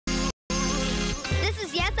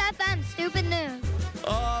is Yes FM Stupid News.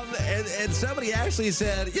 And somebody actually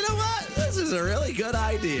said, you know what? This is a really good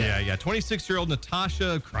idea. Yeah. 26-year-old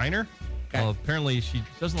Natasha Kreiner. Okay. Well, apparently she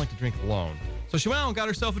doesn't like to drink alone. So she went out and got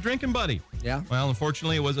herself a drinking buddy. Yeah. Well,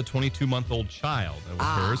 unfortunately, it was a 22-month-old child that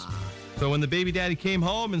was hers. So when the baby daddy came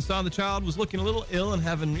home and saw the child was looking a little ill and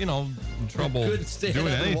having, trouble Couldn't stand doing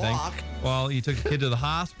up and anything, walk. well, he took the kid to the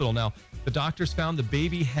hospital. Now, the doctors found the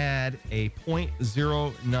baby had a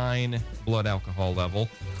 0.09 blood alcohol level,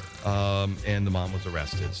 and the mom was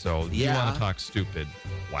arrested. So you Yeah. want to talk stupid.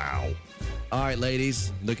 Wow. All right,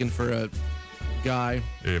 ladies, looking for a guy.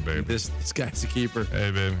 Hey, baby. This guy's a keeper.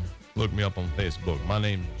 Hey, baby. Look me up on Facebook. My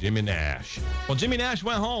name's Jimmy Nash. Well, Jimmy Nash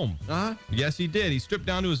went home. Uh-huh. Yes, he did. He stripped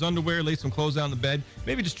down to his underwear, laid some clothes out on the bed.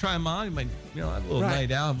 Maybe just try them on. He might, have a little Right.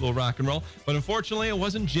 night out, a little rock and roll. But unfortunately, it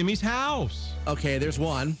wasn't Jimmy's house. Okay, there's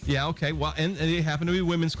one. Yeah, okay. Well, and it happened to be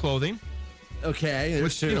women's clothing, Okay, there's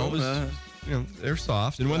which, two. was, they're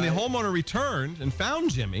soft. And when the Right. homeowner returned and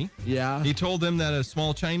found Jimmy, yeah. he told them that a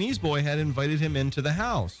small Chinese boy had invited him into the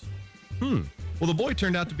house. Well, the boy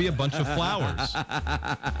turned out to be a bunch of flowers.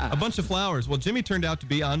 A bunch of flowers. Well, Jimmy turned out to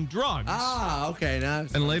be on drugs. Ah, okay. Now,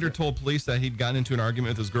 And later told police that he'd gotten into an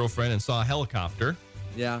argument with his girlfriend and saw a helicopter,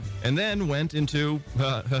 yeah. and then went into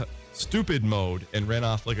stupid mode and ran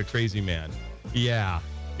off like a crazy man. Yeah.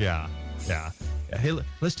 Hey,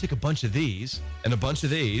 let's take a bunch of these and a bunch of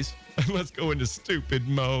these, and let's go into stupid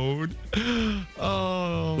mode.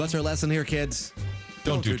 Oh. What's our lesson here, kids?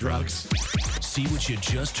 Don't do drugs. See what you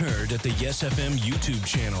just heard at the Yes FM YouTube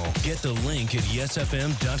channel. Get the link at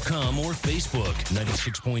yesfm.com or Facebook.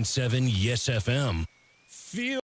 96.7 Yes FM. Feel